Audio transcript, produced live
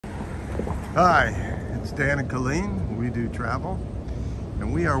Hi, it's Dan and Colleen. We do travel,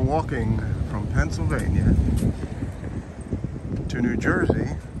 and we are walking from Pennsylvania to New Jersey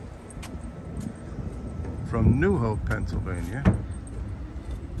from New Hope, Pennsylvania,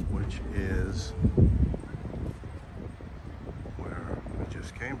 which is where we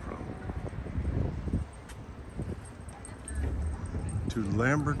just came from, to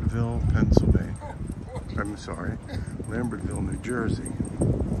Lambertville, Pennsylvania. I'm sorry, Lambertville, New Jersey.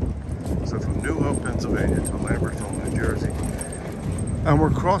 So from New Hope, Pennsylvania to Lambertville, New Jersey. And we're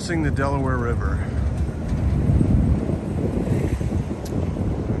crossing the Delaware River.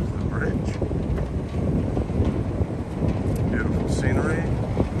 There's the bridge. Beautiful scenery.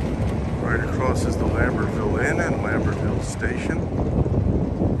 Right across is the Lambertville Inn and Lambertville Station.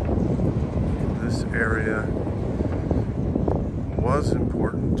 This area was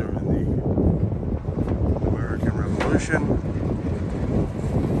important during the American Revolution.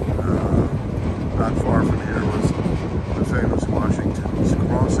 Not far from here was the famous Washington's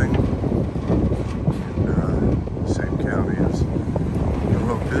Crossing in the same county as New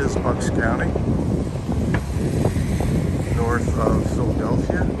Hope is, Bucks County, north of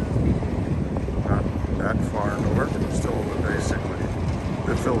Philadelphia. Not that far north, but still basically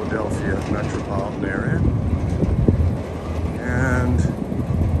the Philadelphia metropolitan area. And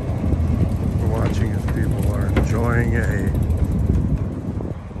we're watching as people are enjoying a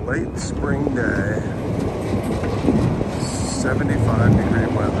late spring day, 75-degree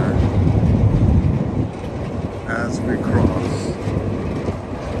weather as we cross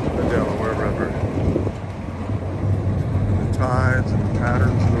the Delaware River. And the tides and the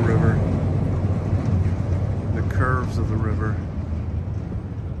patterns of the river, the curves of the river.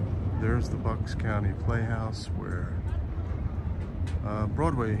 There's the Bucks County Playhouse where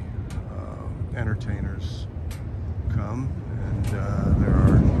Broadway entertainers come, and there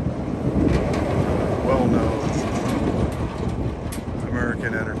are well-known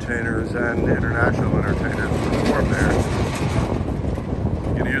American entertainers and international entertainers perform there.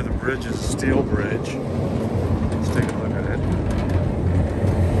 You can hear the bridge is a steel bridge. Let's take a look at it.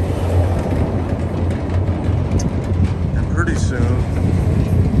 And pretty soon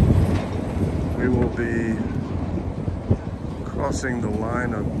we will be crossing the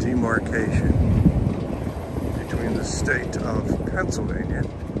line of demarcation between the state of Pennsylvania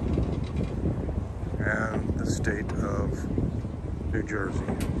and the state of New Jersey.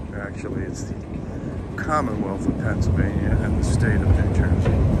 Actually, it's the Commonwealth of Pennsylvania and the state of New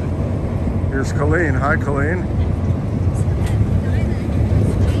Jersey. Here's Colleen. Hi, Colleen.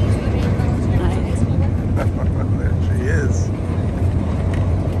 There she is.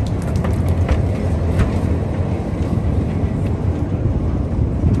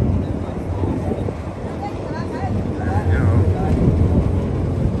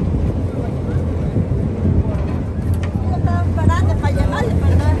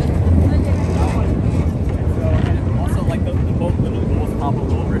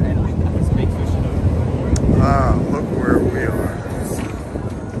 Look where we are.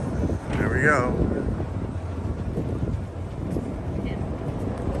 There we go.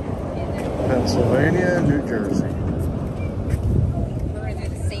 Pennsylvania, New Jersey. We're going to do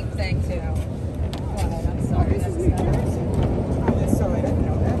the same thing too. I'm sorry. Here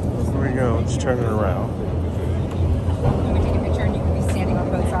we go. Let's turn it around. Let me take a picture and you can be standing on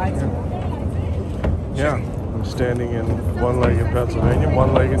both sides. Yeah. I'm standing in one leg in Pennsylvania,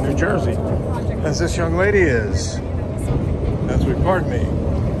 one leg in New Jersey, as this young lady is, as we pardon me.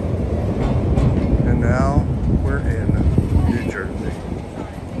 And now we're in New Jersey.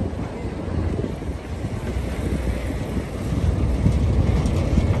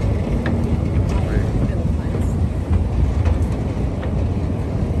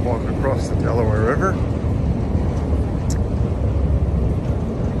 We walk across the Delaware River.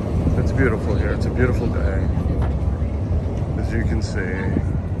 It's beautiful here. It's a beautiful day. As you can see,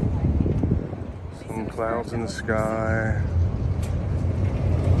 some clouds in the sky,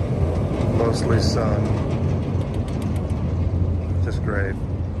 mostly sun, just great.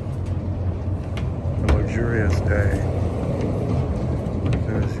 A luxurious day.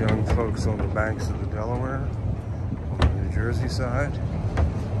 There's young folks on the banks of the Delaware, on the New Jersey side.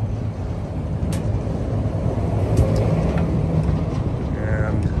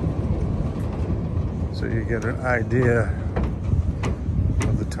 And so you get an idea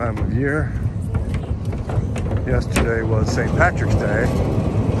of the time of year. Yesterday was St. Patrick's Day,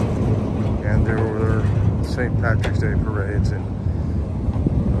 and there were St. Patrick's Day parades in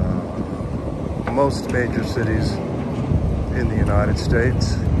most major cities in the United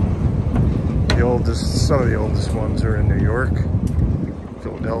States. The oldest, some of the oldest ones are in New York,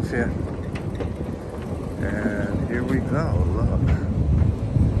 Philadelphia, And here we go, look.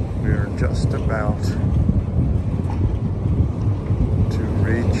 We're just about to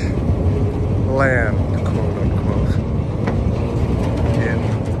reach land, quote unquote, in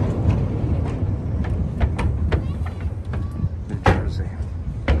New Jersey.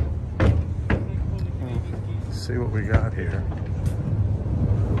 Let's see what we got here.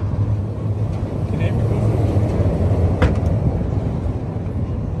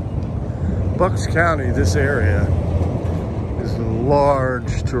 Bucks County, this area, is a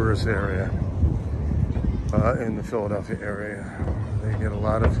large tourist area in the Philadelphia area. They get a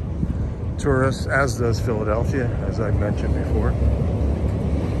lot of tourists, as does Philadelphia, as I mentioned before.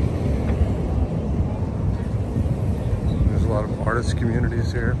 There's a lot of artist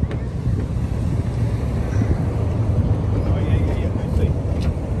communities here.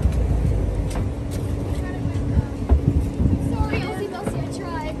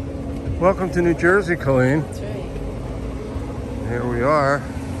 Welcome to New Jersey, Colleen. That's right. Here we are.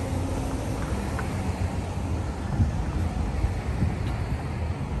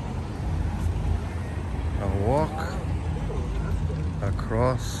 A walk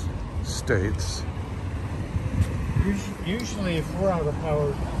across states. Usually a 4-hour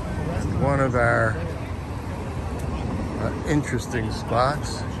power. And one of our interesting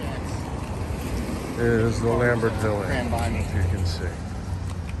spots is the Lambertville Inn, as you can see.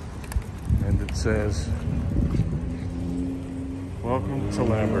 And it says, "Welcome to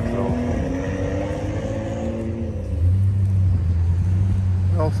Lambertville."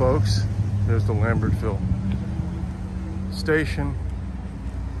 Well, folks, there's the Lambertville station,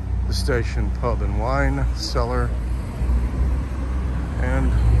 the station pub and wine cellar,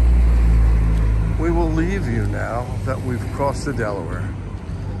 and we will leave you now that we've crossed the Delaware.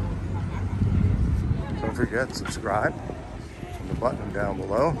 Don't forget, subscribe on the button down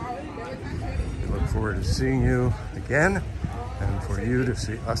below. We look forward to seeing you again and for you to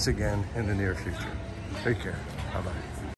see us again in the near future. Take care. Bye-bye.